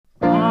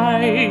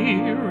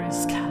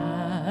Iris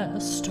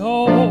Cast,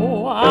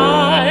 oh,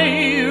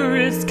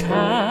 Iris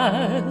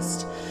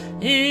Cast.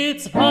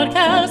 It's a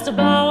podcast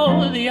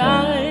about the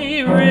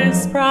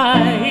Iris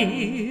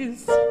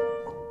Prize.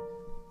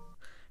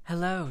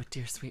 Hello,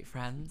 dear sweet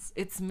friends.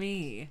 It's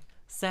me,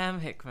 Sam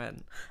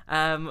Hickman,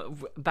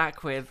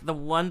 back with the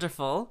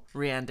wonderful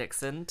Rhiann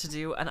Dixon to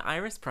do an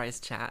Iris Prize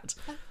chat.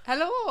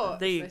 Hello.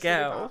 There you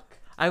go.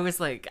 I was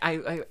like,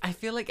 I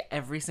feel like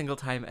every single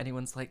time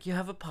anyone's like, you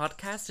have a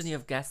podcast and you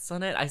have guests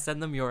on it, I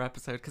send them your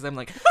episode because I'm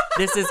like,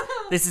 this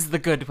is the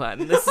good one.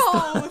 This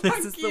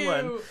is the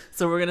one.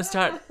 So we're gonna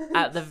start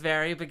at the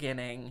very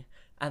beginning,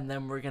 and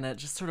then we're gonna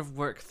just sort of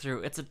work through.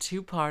 It's a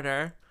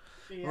two-parter.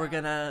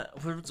 Yeah.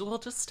 We'll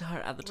just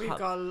start at the top. We've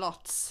got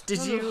lots.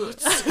 Did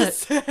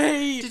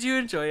you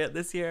enjoy it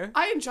this year?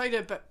 I enjoyed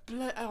it, but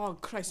oh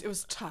Christ, it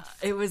was tough.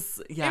 It was,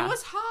 yeah. It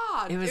was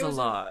hard. It was a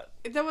lot.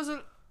 There was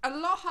a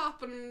lot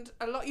happened.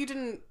 A lot you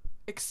didn't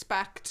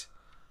expect.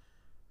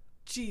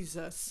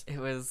 Jesus. It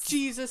was.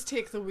 Jesus,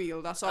 take the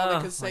wheel. That's all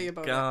I could say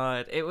about it. Oh my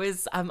God. It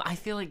was. I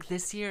feel like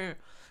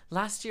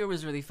last year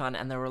was really fun,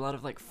 and there were a lot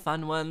of like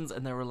fun ones,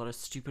 and there were a lot of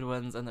stupid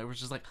ones, and there was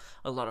just like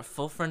a lot of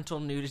full frontal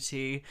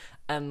nudity,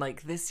 and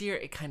like this year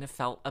it kind of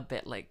felt a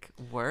bit like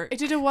work. It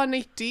did a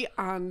 180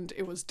 and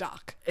it was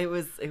dark. It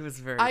was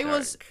very I dark.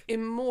 was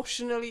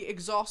emotionally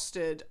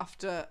exhausted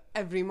after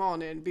every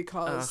morning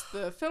because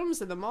the films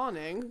in the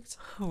morning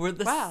were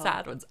the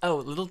sad ones. Oh,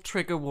 little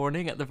trigger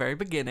warning at the very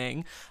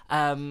beginning.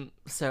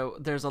 So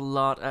there's a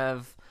lot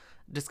of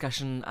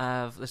discussion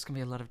of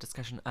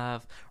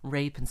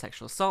rape and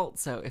sexual assault,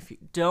 so if you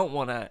don't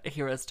want to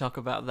hear us talk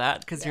about that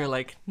because you're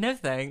like, no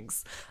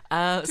thanks,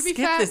 skip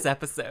this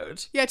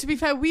episode. Yeah, to be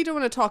fair, we don't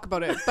want to talk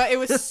about it, but it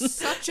was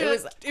such it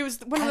was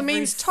one of the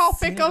main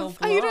topic of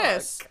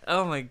Iris.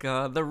 Oh my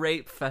God, the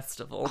rape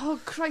festival.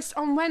 Oh Christ,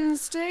 on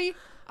Wednesday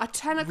at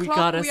 10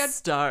 o'clock we gotta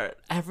start.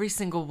 Every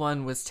single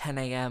one was 10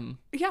 a.m.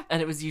 Yeah,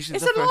 and it was usually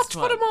it's the a lot first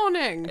one. for the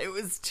morning. It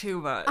was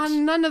too much,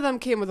 and none of them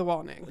came with a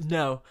warning.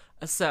 No.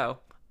 So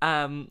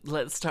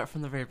let's start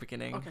from the very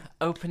beginning. Okay.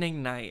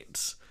 Opening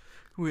night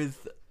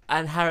with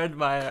Anne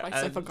Meyer.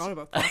 I forgot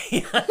about that.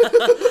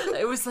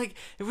 It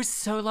was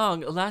so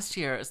long last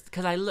year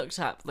because I looked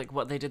up like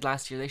what they did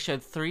last year. They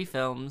showed 3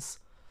 films.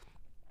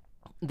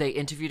 They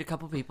interviewed a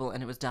couple people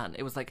and it was done.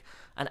 It was like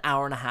an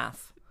hour and a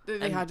half.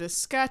 They had a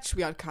sketch,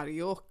 we had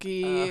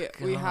karaoke,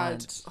 we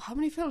had, how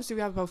many films do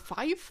we have? About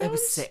 5 films? It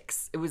was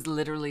 6. It was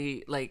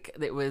literally like, I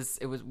think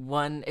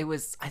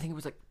it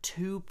was like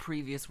 2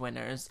 previous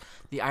winners.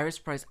 The Iris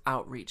Prize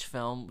Outreach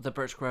film, the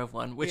Birch Grove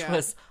one, which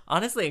was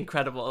honestly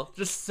incredible.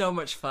 Just so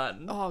much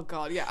fun. Oh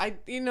God, yeah.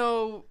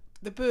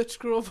 The Birch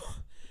Grove,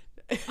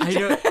 I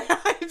don't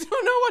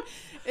know what,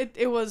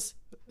 it was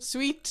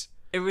sweet.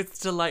 It was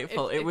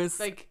delightful. It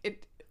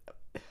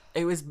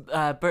was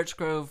Birch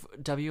Grove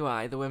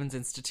WI, the Women's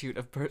Institute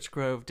of Birch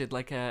Grove, did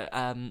like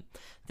a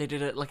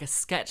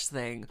sketch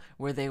thing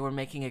where they were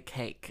making a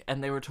cake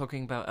and they were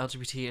talking about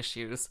LGBT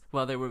issues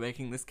while they were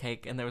making this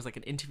cake, and there was like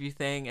an interview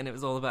thing and it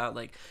was all about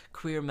like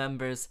queer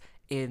members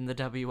in the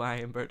WI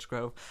in Birch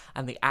Grove,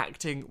 and the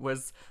acting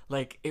was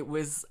like, it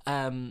was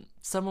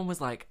someone was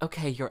like,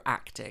 okay, you're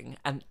acting,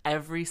 and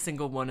every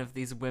single one of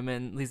these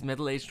women, these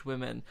middle-aged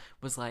women,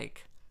 was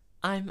like,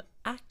 I'm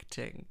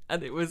acting,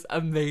 and it was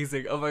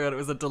amazing. Oh my God, it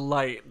was a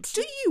delight.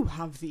 Do you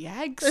have the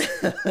eggs?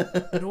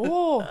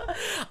 No.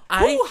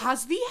 Who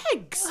has the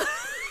eggs?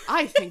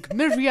 I think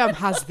Miriam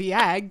has the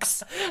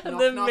eggs. And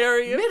then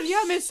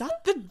Miriam is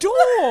at the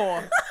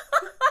door.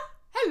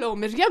 Hello,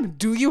 Miriam.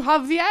 Do you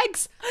have the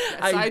eggs?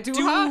 Yes, I do.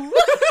 Have.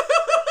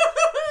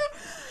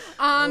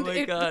 And oh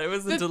my God, it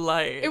was a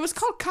delight. It was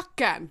called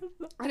Cacgen.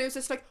 And it was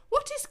just like,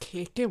 what is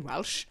cake in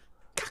Welsh?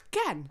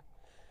 Cacgen.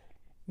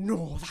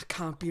 No, that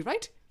can't be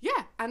right.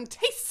 Yeah, and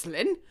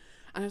Taislin.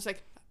 And I was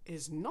like, that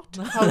is not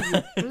how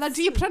you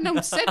bloody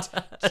pronounce it.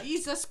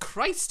 Jesus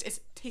Christ,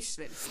 it's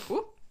Taislin.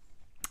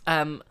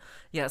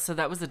 Yeah, so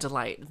that was a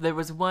delight. There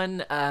was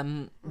one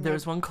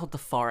called The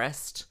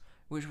Forest,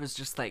 which was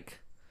just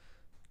like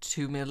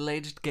 2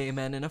 middle-aged gay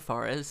men in a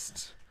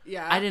forest.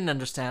 Yeah. I didn't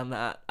understand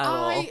that at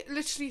all. I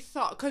literally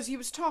thought, because he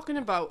was talking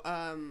about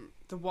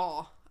the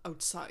war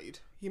outside.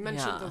 He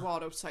mentioned the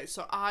war outside.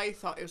 So I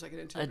thought it was like an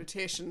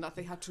interpretation that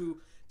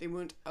they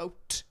weren't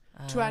out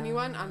to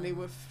anyone and they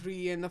were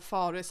free in the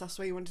forest. That's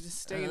why he wanted to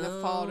stay in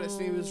the forest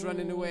and he was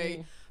running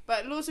away.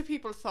 But loads of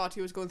people thought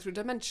he was going through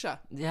dementia.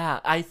 Yeah,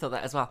 I thought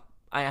that as well.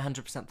 I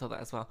 100% thought that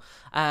as well.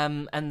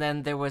 And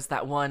then there was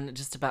that one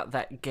just about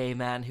that gay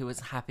man who was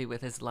happy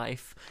with his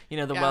life. You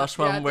know, the Welsh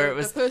one where it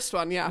was the first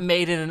one,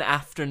 made in an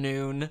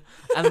afternoon,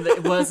 and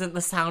it wasn't,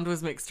 the sound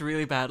was mixed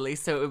really badly,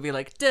 so it would be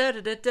like da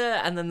da da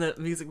da, and then the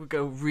music would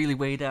go really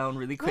way down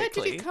really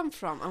quickly. Where did he come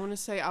from? I want to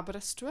say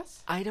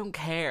Aberystwyth. I don't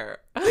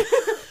care.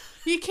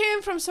 He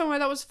came from somewhere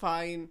that was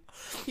fine.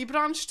 He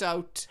branched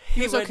out.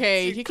 He was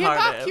okay. He came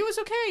Cardiff. back. He was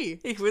okay.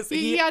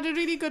 He had a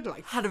really good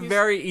life. Had a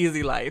very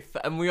easy life,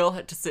 and we all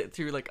had to sit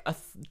through like a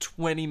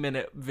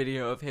 20-minute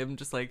video of him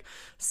just like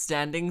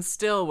standing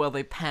still while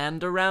they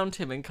panned around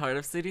him in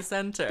Cardiff City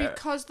Centre.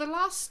 Because the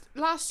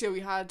last year we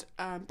had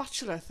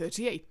Bachelor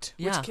 38,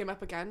 which came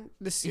up again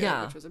this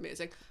year, which was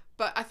amazing.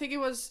 But I think it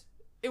was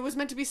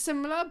meant to be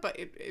similar, but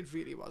it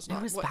really was not.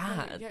 It was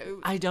bad.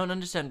 I don't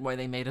understand why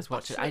they made us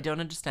watch it. I don't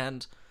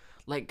understand,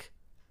 like...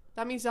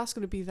 That means that's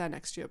going to be there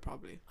next year,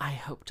 probably. I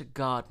hope to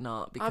God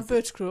not. Because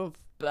and Birchgrove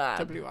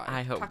bad. WI.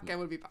 I hope. Catgem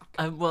will be back.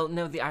 Well,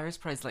 no, the Iris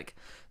Prize, like,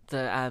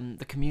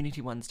 the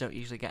community ones don't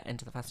usually get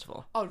into the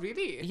festival. Oh,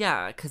 really?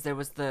 Yeah, because there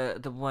was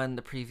the one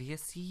the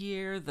previous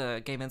year,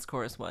 the Gay Men's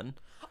Chorus one.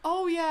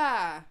 Oh,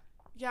 yeah.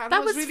 Yeah,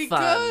 that was really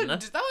fun.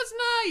 good. That was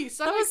nice.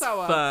 That was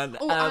fun.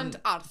 Oh, and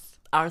Arth.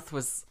 Arth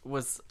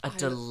was a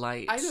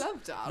delight. I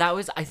loved Arth. That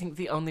was, I think,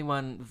 the only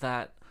one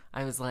that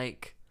I was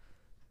like,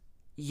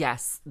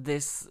 yes,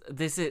 this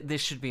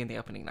should be in the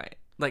opening night.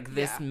 Like,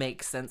 this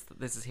makes sense that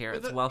this is here.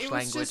 It's Welsh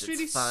language. It was just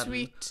really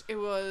sweet. It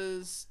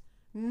was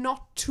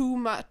not too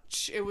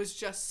much. It was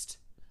just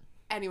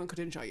anyone could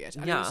enjoy it,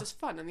 and it was just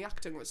fun, and the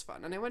acting was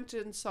fun. And I went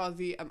and saw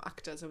the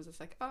actors. I was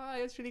just like,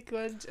 it was really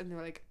good, and they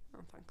were like,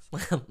 oh,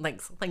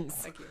 thanks. thanks.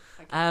 Thank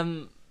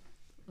you.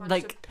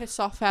 Like to piss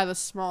off Heather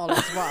Small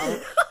as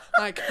well.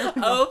 Like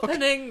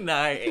opening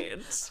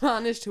night.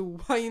 Managed to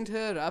wind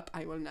her up.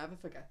 I will never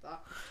forget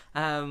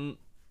that.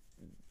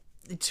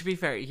 To be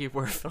fair, you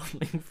were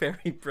filming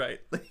very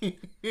brightly.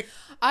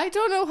 I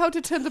don't know how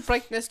to turn the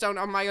brightness down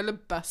on my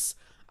Olympus,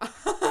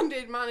 and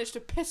it managed to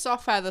piss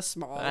off Heather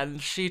Small.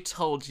 And she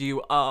told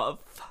you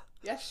off.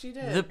 Yes, she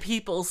did. The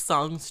People's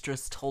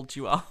Songstress told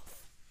you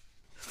off.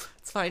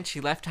 It's fine.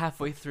 She left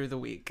halfway through the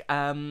week.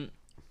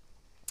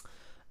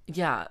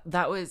 Yeah,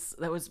 that was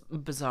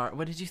bizarre.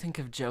 What did you think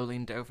of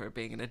Jolene Dover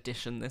being an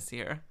addition this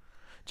year?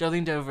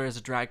 Jolene Dover is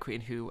a drag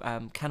queen who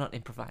cannot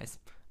improvise.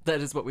 That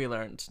is what we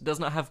learned. Does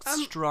not have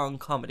strong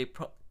comedy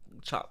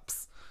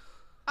chops.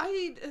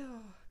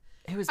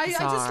 It was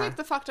bizarre. I just like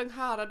the fact on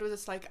Harad was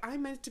just like,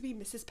 I'm meant to be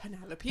Mrs.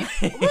 Penelope.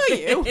 Were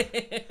you?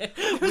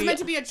 It was meant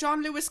to be a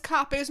John Lewis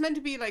cap. It was meant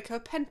to be like her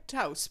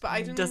penthouse, but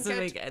I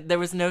didn't there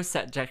was no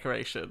set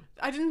decoration.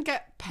 I didn't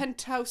get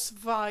penthouse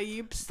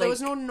vibes. There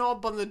was no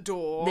knob on the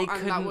door,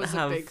 and that was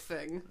a big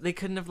thing. They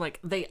couldn't have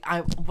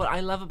what I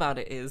love about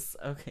it is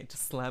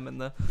just slamming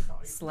the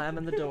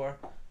door.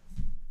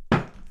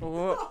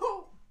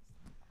 Oh.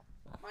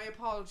 My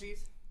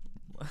apologies.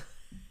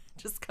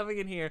 Just coming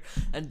in here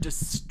and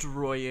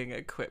destroying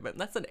equipment.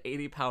 That's an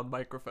 80-pound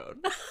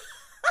microphone.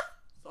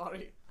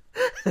 Sorry.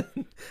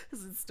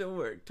 Does it still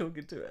work?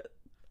 Talking to it.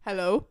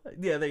 Hello?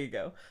 Yeah, there you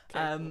go.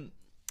 Okay,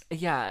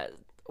 yeah,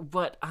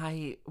 what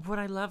I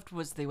loved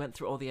was they went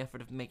through all the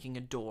effort of making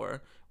a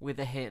door with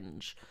a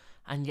hinge,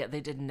 and yet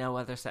they did no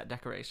other set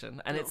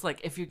decoration. And it's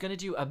like, if you're going to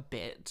do a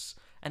bit,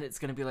 and it's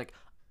going to be like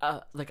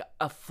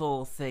a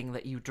full thing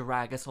that you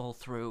drag us all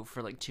through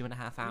for like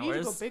 2.5 hours. You need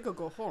to go big or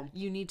go home.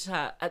 You need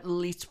to at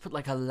least put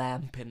like a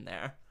lamp in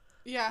there.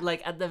 Yeah.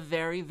 Like at the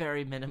very,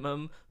 very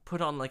minimum,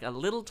 put on like a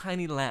little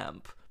tiny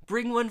lamp.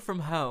 Bring one from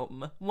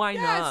home. Why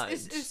not?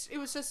 It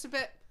was just a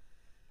bit...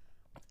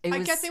 I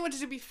get they wanted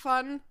to be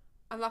fun,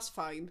 and that's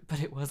fine.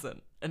 But it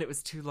wasn't. And it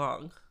was too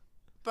long.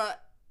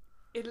 But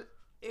there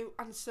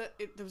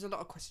was a lot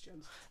of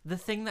questions. The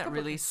thing that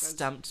really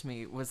stumped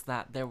me was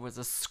that there was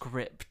a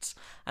script,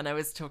 and I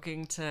was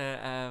talking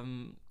to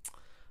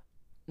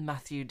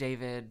Matthew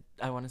David,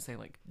 I want to say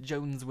like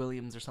Jones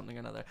Williams or something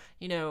or another.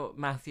 You know,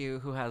 Matthew,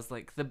 who has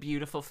like the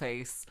beautiful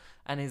face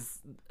and is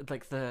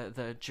like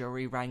the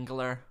jury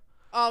wrangler.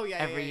 Oh yeah,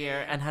 every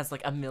year and has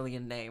like a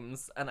million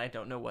names, and I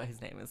don't know what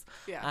his name is.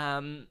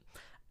 Yeah.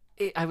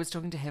 I was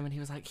talking to him, and he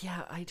was like,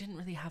 "Yeah, I didn't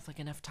really have like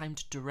enough time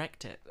to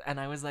direct it," and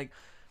I was like,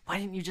 why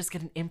didn't you just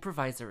get an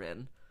improviser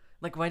in?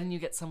 Like, why didn't you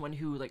get someone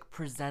who, like,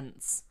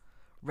 presents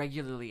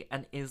regularly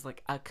and is,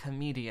 like, a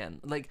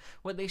comedian? Like,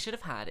 what they should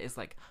have had is,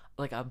 like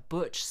a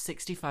butch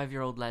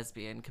 65-year-old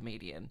lesbian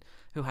comedian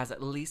who has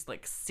at least,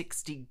 like,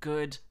 60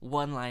 good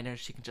one-liners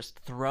she can just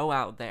throw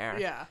out there.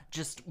 Yeah.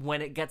 Just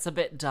when it gets a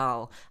bit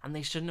dull. And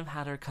they shouldn't have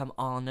had her come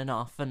on and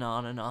off and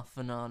on and off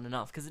and on and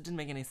off, because it didn't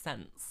make any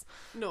sense.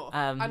 No.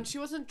 And she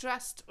wasn't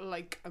dressed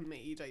like a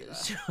maid either.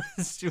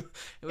 If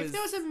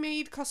there was a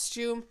maid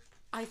costume...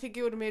 I think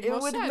it would have made more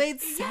sense. It would have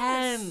made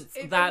sense.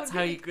 Yes, that's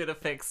how you could have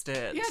fixed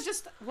it. Yeah,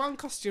 just one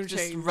costume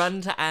change. Just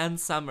run to Anne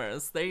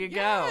Summers. There you go.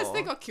 Yes,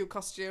 they got cute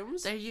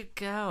costumes. There you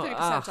go.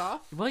 30%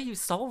 off. Well, you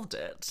solved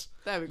it.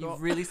 There we go.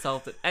 You really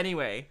solved it.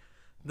 Anyway,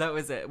 that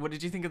was it. What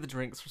did you think of the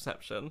drinks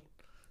reception?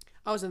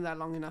 I wasn't there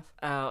long enough.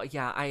 Oh,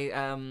 yeah.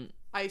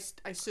 I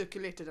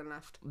circulated and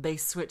left. They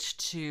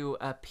switched to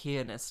a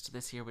pianist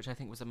this year, which I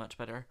think was a much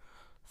better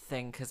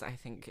thing, because I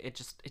think it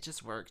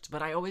just worked.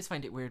 But I always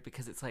find it weird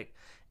because it's like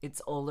it's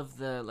all of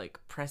the like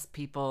press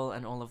people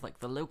and all of like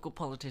the local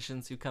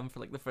politicians who come for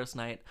like the first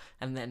night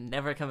and then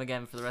never come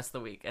again for the rest of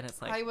the week, and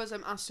it's like I was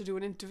asked to do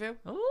an interview.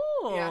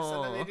 Oh yes,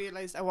 and then they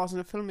realised I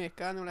wasn't a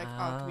filmmaker, and they were like,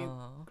 oh, can you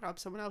grab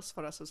someone else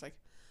for us? I was like,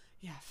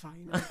 Yeah,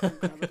 fine. I'm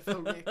a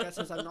filmmaker,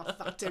 since I'm not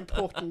that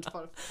important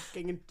for a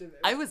fucking interview.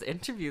 I was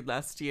interviewed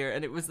last year,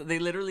 and they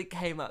literally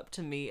came up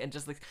to me and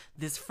just like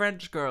this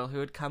French girl who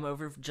had come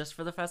over just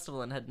for the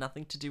festival and had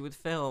nothing to do with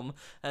film,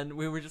 and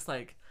we were just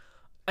like,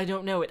 I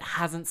don't know, it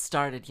hasn't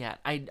started yet.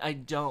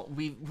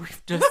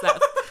 We've just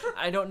that.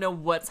 I don't know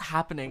what's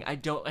happening. I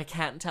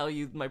can't tell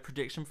you my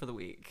prediction for the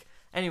week.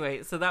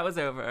 Anyway, so that was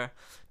over.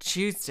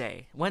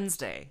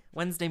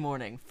 Wednesday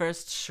morning,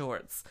 first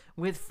shorts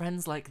with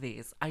Friends Like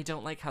These. I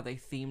don't like how they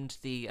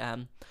themed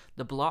the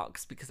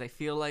blocks, because I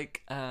feel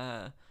like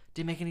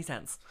didn't make any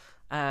sense.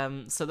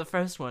 So the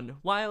first one,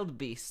 Wild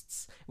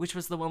Beasts, which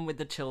was the one with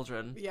the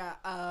children. Yeah,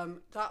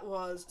 that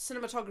was,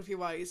 cinematography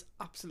wise,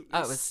 absolutely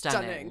it was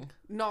stunning.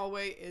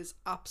 Norway is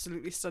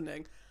absolutely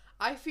stunning.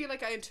 I feel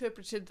like I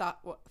interpreted that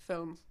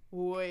film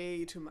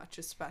way too much,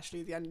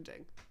 especially the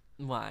ending.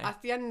 Why?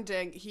 At the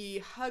ending, he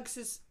hugs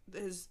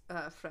his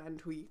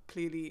friend who he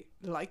clearly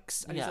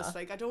likes, and he's just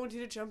like, I don't want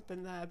you to jump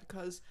in there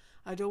because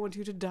I don't want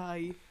you to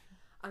die.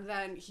 And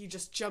then he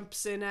just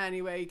jumps in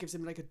anyway. He gives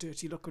him like a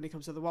dirty look when he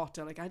comes to the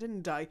water, like, I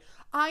didn't die.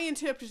 I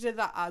interpreted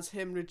that as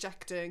him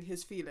rejecting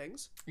his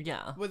feelings.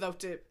 Yeah.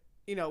 Without it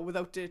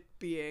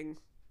being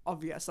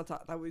obvious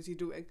that was he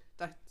doing.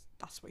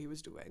 That's what he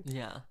was doing.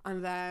 Yeah.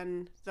 And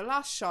then the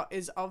last shot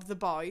is of the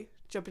boy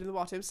jumping in the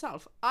water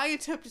himself. I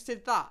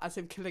interpreted that as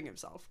him killing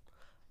himself.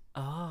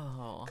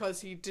 Oh.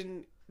 Because he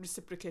didn't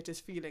reciprocate his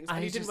feelings.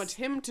 And he didn't want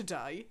him to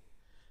die.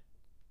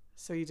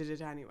 So he did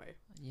it anyway.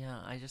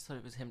 Yeah, I just thought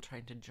it was him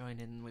trying to join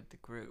in with the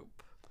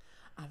group.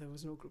 There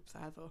was no group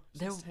there though.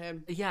 Just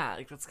him. Yeah,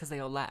 that's because they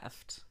all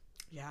left.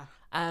 Yeah.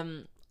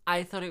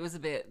 I thought it was a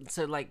bit,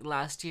 so like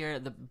last year,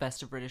 the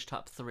Best of British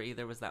Top 3,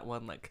 there was that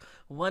one like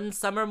One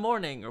Summer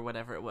Morning or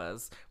whatever it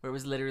was, where it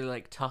was literally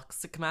like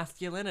toxic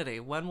masculinity.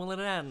 When will it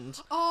end?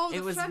 Oh, the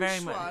it was French very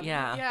one. much,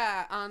 yeah.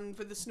 Yeah, and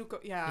with the snooker,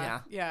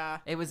 yeah.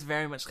 It was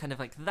very much kind of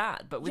like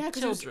that, but with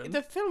children.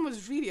 The film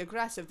was really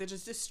aggressive. They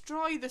just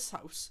destroy this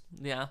house.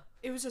 Yeah.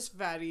 It was just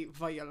very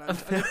violent.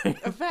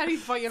 A very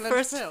violent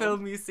first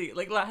film you see.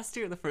 Like last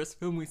year, the first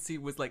film we see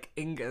was like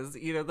Inga's.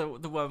 You know,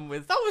 the one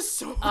with... That was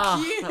so cute.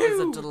 That was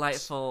a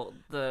delightful,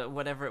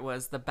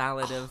 the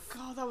ballad of...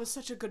 God, that was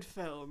such a good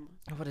film.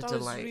 What a delight. That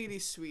was really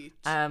sweet.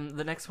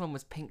 The next one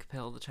was Pink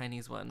Pill, the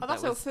Chinese one. Oh,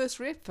 that's our first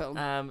rape film.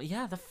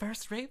 Yeah, the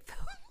first rape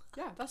film.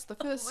 Yeah, that's the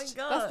first. Oh my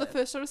God. That's the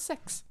first out of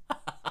 6.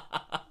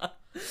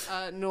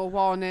 No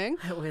warning.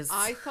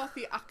 I thought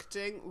the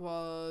acting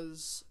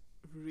was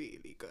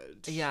really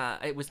good. Yeah,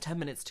 it was 10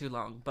 minutes too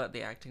long, but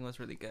the acting was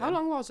really good. How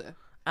long was it?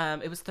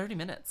 It was 30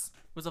 minutes.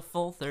 It was a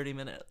full 30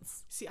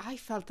 minutes. See, I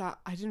felt that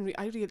I didn't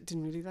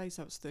realize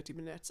that was 30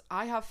 minutes.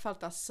 I have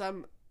felt that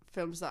some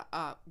films that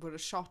were a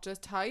shorter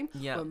time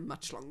were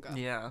much longer.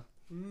 Yeah.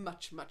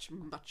 Much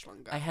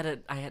longer. I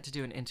had to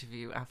do an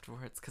interview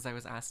afterwards because I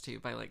was asked to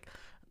by like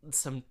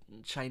some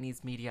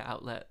Chinese media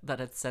outlet that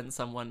had sent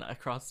someone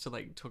across to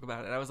like talk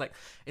about it. And I was like,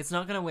 it's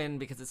not gonna win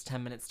because it's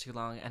 10 minutes too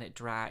long and it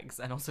drags,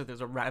 and also there's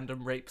a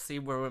random rape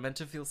scene where we're meant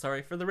to feel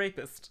sorry for the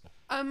rapist.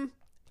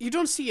 You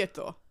don't see it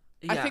though.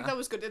 Yeah. I think that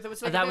was good. There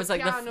was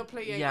like a piano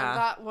playing, and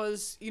that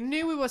was, you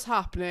knew it was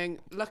happening.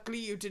 Luckily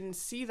you didn't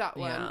see that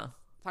one. Yeah.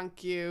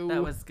 Thank you.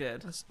 That was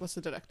good. What's the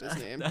director's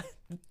name?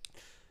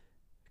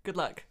 Good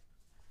luck.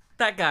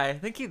 That guy.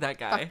 Thank you, that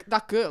guy.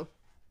 That girl.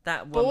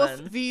 That woman.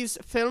 Both these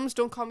films,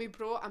 Don't Call Me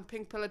Bro and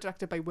Pink Pill, are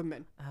directed by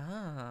women.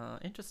 Ah,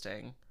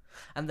 interesting.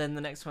 And then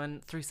the next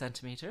one, 3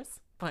 Centimeters,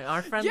 by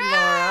our friend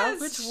Laura.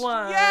 Which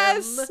one?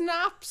 Yes,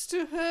 snaps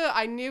to her.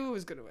 I knew it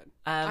was going to win.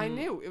 I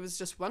knew. It was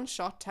just one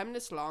shot, 10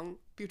 minutes long,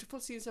 beautiful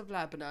scenes of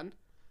Lebanon.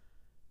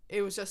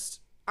 It was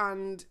just,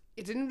 and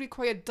it didn't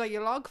require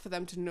dialogue for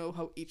them to know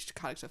how each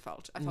character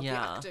felt. I thought the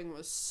acting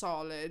was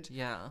solid.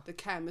 Yeah. The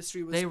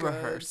chemistry was good. They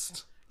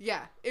rehearsed.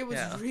 Yeah, it was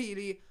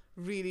really,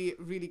 really,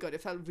 really good.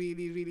 It felt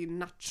really, really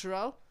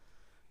natural.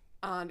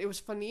 And it was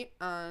funny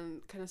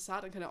and kind of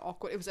sad and kind of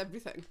awkward. It was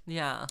everything.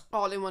 Yeah.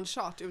 All in one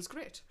shot. It was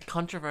great.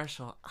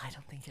 Controversial. I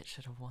don't think it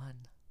should have won.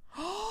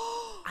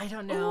 I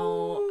don't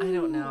know. I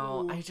don't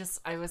know.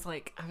 I was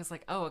like,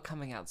 oh, a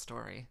coming out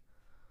story.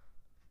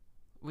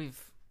 We've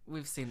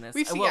seen this.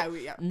 We've seen,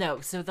 yeah.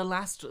 No, so the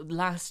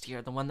last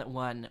year, the one that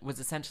won was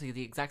essentially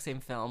the exact same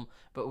film,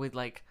 but with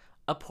like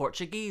a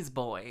Portuguese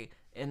boy.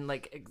 And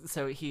like,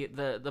 so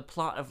the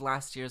plot of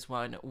last year's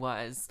one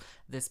was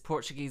this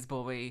Portuguese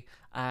boy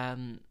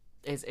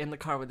is in the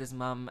car with his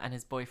mum and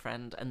his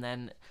boyfriend, and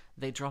then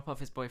they drop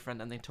off his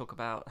boyfriend and they talk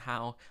about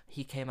how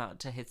he came out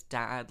to his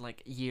dad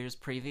like years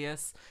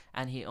previous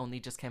and he only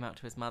just came out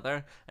to his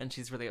mother, and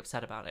she's really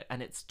upset about it.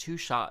 And it's 2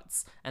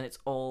 shots and it's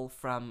all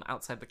from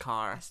outside the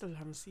car. I still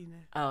haven't seen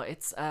it. Oh,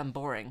 it's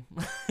boring.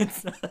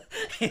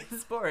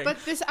 It's boring. But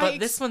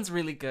this one's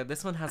really good.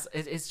 This one has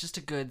it's just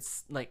a good,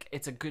 like,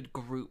 it's a good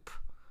group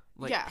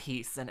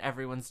piece, and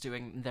everyone's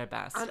doing their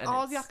best. And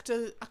all the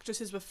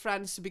actresses were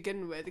friends to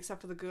begin with,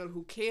 except for the girl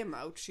who came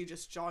out. She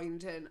just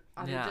joined in,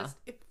 and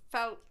it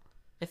felt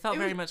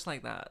very much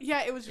like that.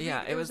 Yeah, it was. Really,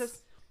 it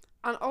was.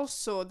 And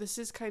also, this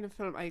is kind of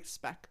film I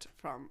expect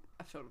from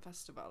a film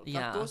festival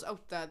that goes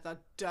out there,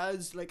 that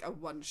does like a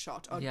one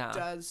shot or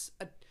does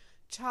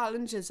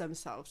challenges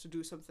themselves to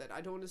do something.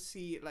 I don't want to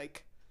see,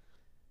 like,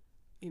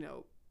 you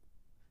know,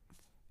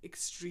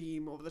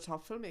 extreme over the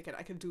top filmmaking.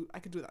 I could do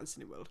that in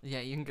Cineworld. Yeah,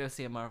 you can go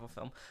see a Marvel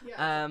film.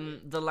 Yeah,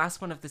 the last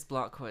one of this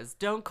block was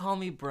 "Don't Call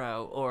Me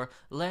Bro" or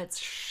let's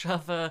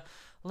shove a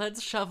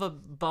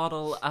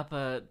bottle up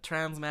a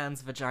trans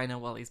man's vagina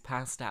while he's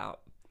passed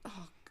out.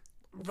 Oh,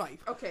 right.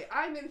 Okay,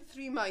 I'm in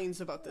three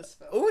minds about this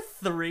film. Oh,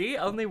 three?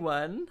 Only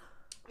one?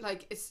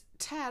 Like, it's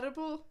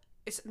terrible.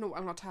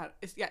 I'm not terrible.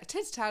 It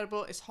is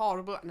terrible. It's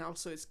horrible, and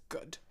also it's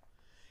good.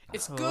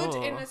 It's good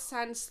in a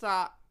sense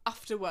that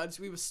afterwards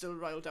we were still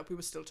riled up. We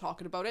were still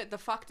talking about it. The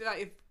fact that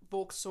it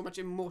evokes so much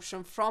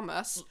emotion from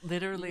us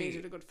literally made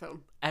it a good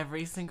film.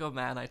 Every single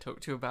man I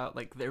talked to about,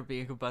 like, there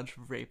being a bunch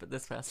of rape at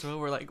this festival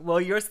were like,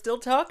 well, you're still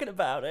talking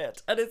about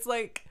it. And it's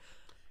like,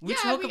 we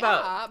talk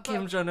about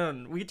Kim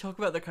Jong-un. We talk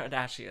about the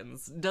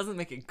Kardashians. Doesn't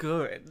make it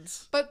good.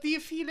 But the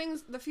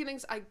feelings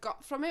I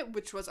got from it,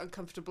 which was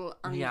uncomfortable,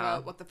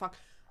 anger, what the fuck,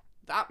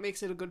 that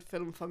makes it a good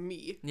film for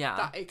me. Yeah.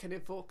 That it can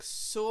evoke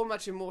so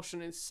much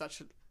emotion in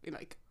such a,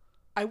 like,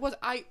 I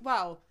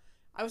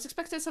was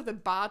expecting something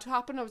bad to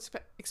happen. I was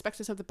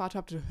expecting something bad to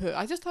happen to her.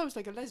 I just thought it was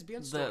like a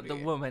lesbian story. The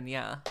woman,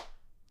 yeah.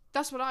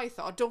 That's what I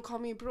thought. Don't call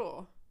me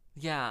bro.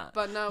 Yeah.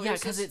 But no, yeah,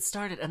 because it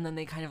started and then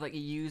they kind of like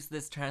use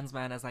this trans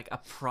man as like a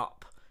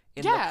prop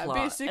in the plot.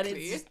 Basically. And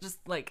it's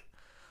just like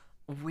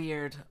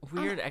weird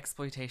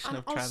exploitation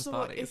of trans also,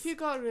 bodies. if you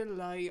gotta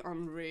rely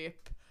on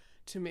rape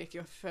to make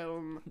your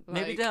film,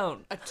 like, maybe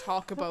don't a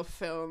talk about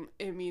film,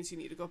 it means you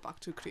need to go back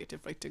to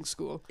creative writing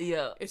school.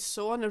 Yeah. It's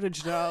so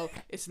unoriginal.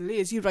 It's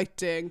lazy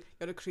writing.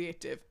 You're a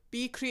creative.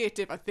 Be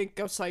creative and think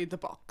outside the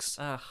box.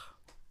 Ugh.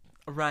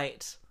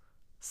 Right.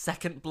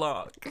 Second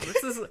block.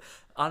 This is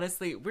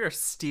honestly, we're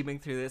steaming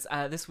through this.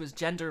 This was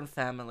Gender and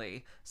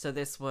Family. So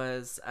this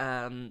was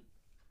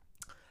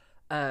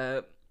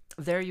There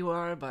You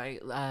Are by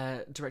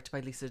directed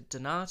by Lisa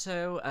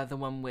Donato, the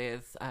one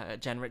with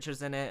Jen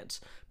Richards in it,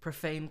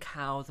 Profane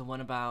Cow, the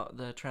one about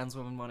the trans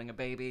woman wanting a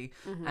baby,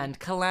 and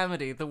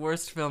Calamity, the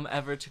worst film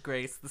ever to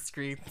grace the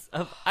screens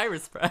of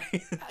Iris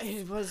Prize.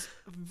 It was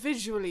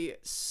visually,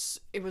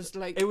 it was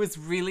like, it was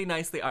really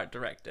nicely art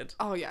directed.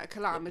 Oh yeah,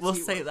 Calamity. We'll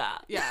say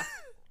that. Yeah.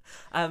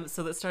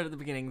 So let's start at the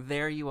beginning.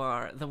 There You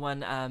Are, the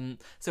one,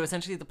 so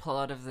essentially the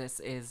plot of this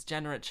is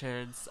Jen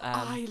Richards.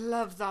 I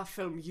love that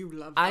film. You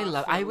love that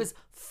film. I was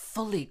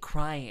fully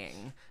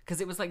crying because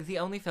it was like the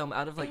only film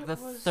out of like the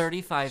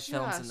 35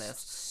 films in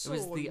this. It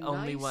was the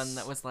only one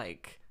that was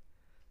like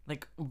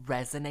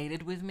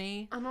resonated with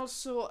me. And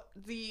also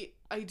the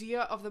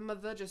idea of the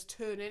mother just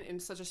turning in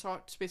such a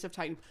short space of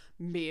time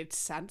made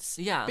sense.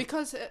 Yeah.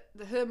 Because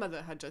her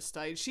mother had just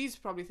died. She's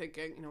probably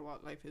thinking, you know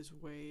what, life is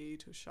way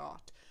too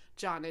short.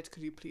 Janet,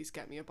 could you please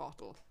get me a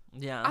bottle?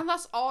 Yeah. And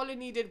that's all it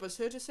needed was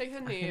her to say her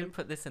name. I'm going to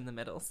put this in the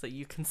middle so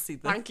you can see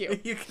the... Thank you.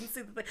 You can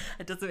see the thing.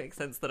 It doesn't make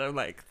sense that I'm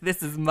like,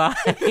 this is my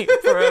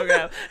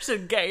program.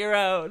 Should get your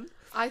own.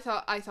 I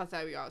thought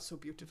There We Are so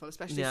beautiful,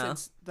 especially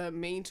since the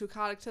main two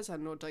characters had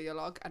no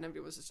dialogue and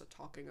everybody was just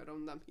talking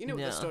around them. You knew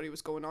what the story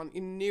was going on.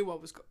 You knew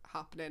what was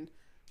happening.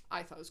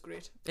 I thought it was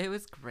great. It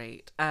was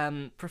great.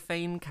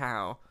 Profane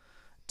Cow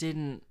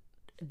didn't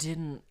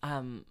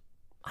I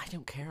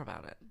don't care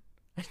about it.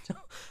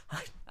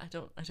 I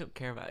don't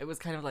care about it. It was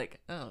kind of like,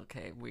 oh,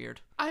 okay,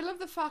 weird. I love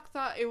the fact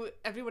that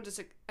everyone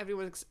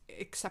was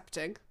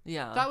accepting.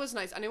 Yeah, that was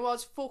nice, and it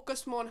was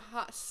focused more on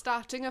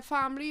starting a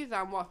family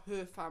than what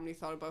her family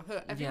thought about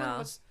her.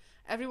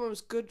 Everyone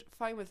was good,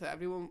 fine with her.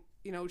 Everyone,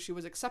 you know, she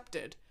was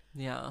accepted.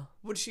 Yeah.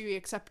 Would she be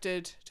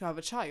accepted to have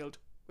a child?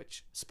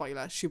 Which,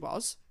 spoiler, she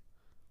was.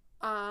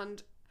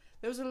 And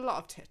there was a lot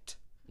of tit.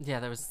 Yeah,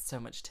 there was so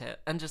much tit,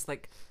 and just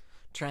like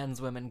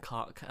trans women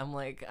cock. I'm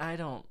like, I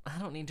don't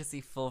need to see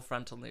full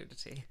frontal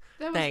nudity.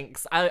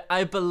 Thanks.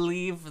 I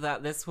believe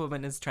that this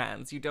woman is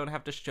trans. You don't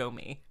have to show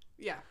me.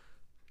 Yeah.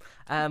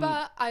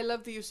 But I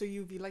love the use of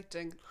UV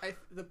lighting.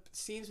 The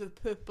scenes with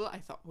purple I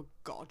thought were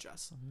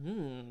gorgeous.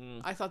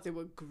 I thought they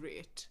were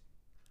great.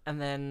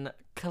 And then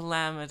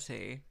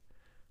Calamity.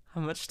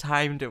 How much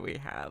time do we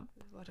have?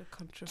 What a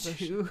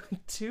controversy.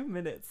 2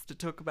 minutes to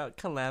talk about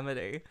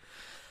Calamity.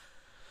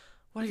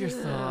 What are your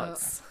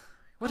thoughts?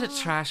 What a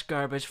trash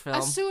garbage film.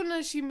 As soon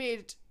as she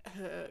made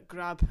her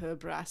grab her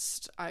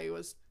breast, I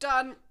was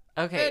done.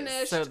 Okay,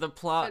 finished, so the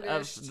plot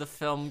of the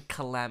film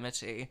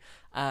Calamity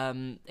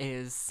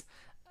is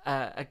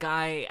a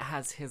guy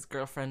has his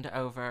girlfriend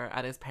over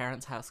at his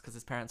parents' house because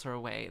his parents are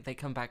away. They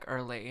come back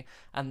early,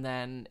 and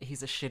then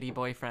he's a shitty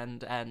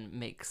boyfriend and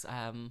makes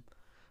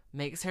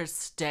her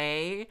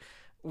stay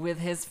with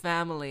his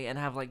family and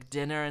have like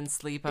dinner and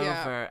sleep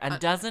over, and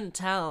doesn't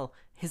tell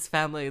his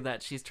family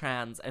that she's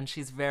trans, and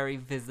she's very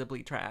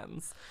visibly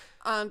trans.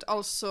 And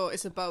also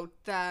it's about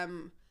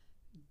them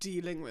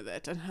dealing with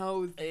it and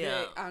how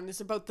and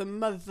it's about the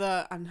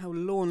mother and how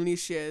lonely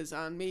she is,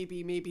 and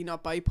maybe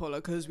not bipolar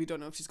because we don't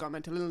know if she's got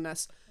mental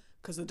illness,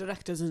 because the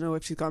director doesn't know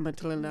if she's got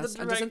mental illness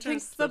and doesn't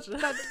think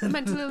that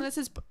mental illness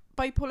is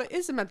bipolar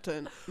is a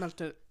mental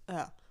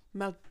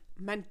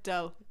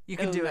you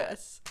can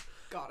illness. Do it.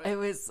 Got it. It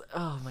was,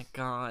 oh my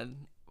god.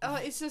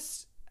 It's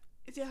just,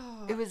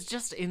 Yeah. It was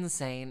just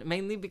insane,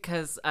 mainly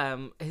because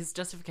his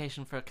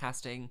justification for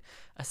casting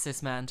a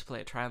cis man to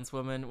play a trans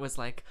woman was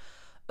like,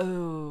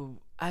 oh,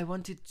 I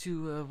wanted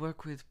to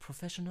work with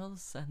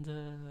professionals, and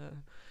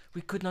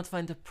we could not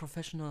find a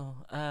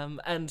professional.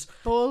 And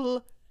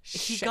Bull.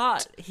 he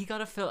got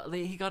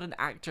an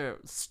actor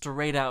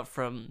straight out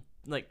from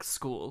like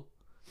school.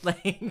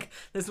 Like,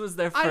 this was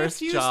their first job. I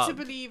refuse to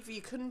believe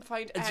you couldn't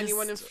find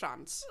anyone in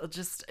France.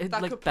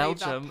 Like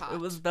Belgium. It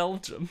was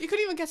Belgium. You could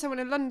even get someone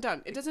in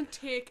London.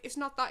 It's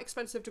not that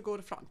expensive to go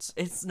to France.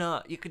 It's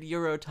not. You could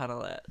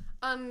Eurotunnel it.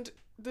 And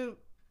the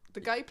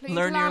guy playing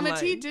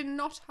Calamity did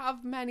not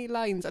have many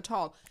lines at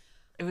all.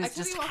 It was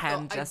just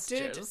hand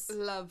gestures. I did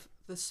love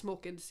the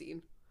smoking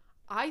scene.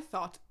 I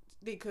thought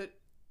they could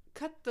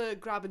cut the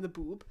grabbing the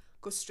boob,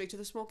 go straight to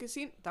the smoking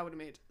scene. That would have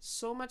made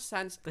so much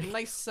sense.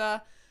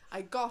 Nicer.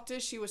 I got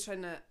it. She was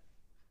trying to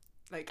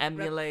like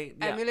emulate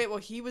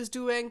what he was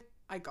doing.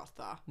 I got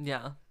that.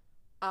 Yeah.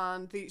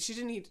 And she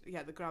didn't need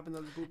the grabbing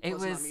of the boob.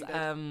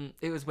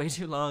 It was way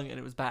too long and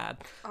it was bad.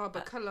 Oh,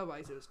 but colour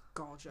wise it was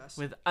gorgeous.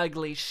 With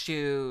ugly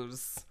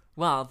shoes.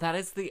 Well, that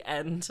is the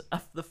end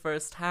of the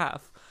first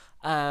half.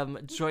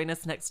 Join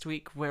us next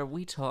week where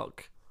we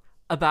talk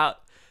about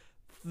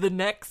the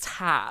next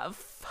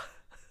half.